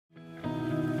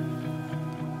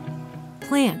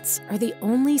Plants are the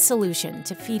only solution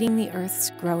to feeding the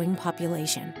Earth's growing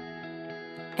population.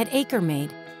 At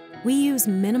Acremade, we use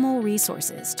minimal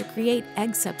resources to create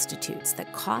egg substitutes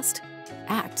that cost,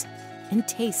 act, and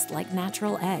taste like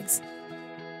natural eggs.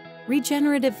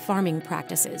 Regenerative farming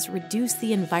practices reduce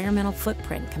the environmental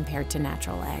footprint compared to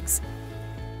natural eggs.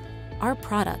 Our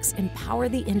products empower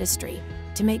the industry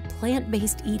to make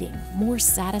plant-based eating more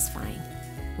satisfying,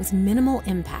 with minimal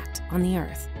impact on the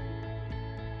Earth.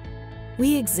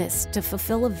 We exist to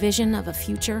fulfill a vision of a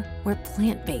future where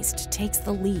plant-based takes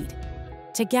the lead.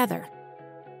 Together,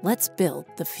 let's build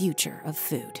the future of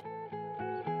food.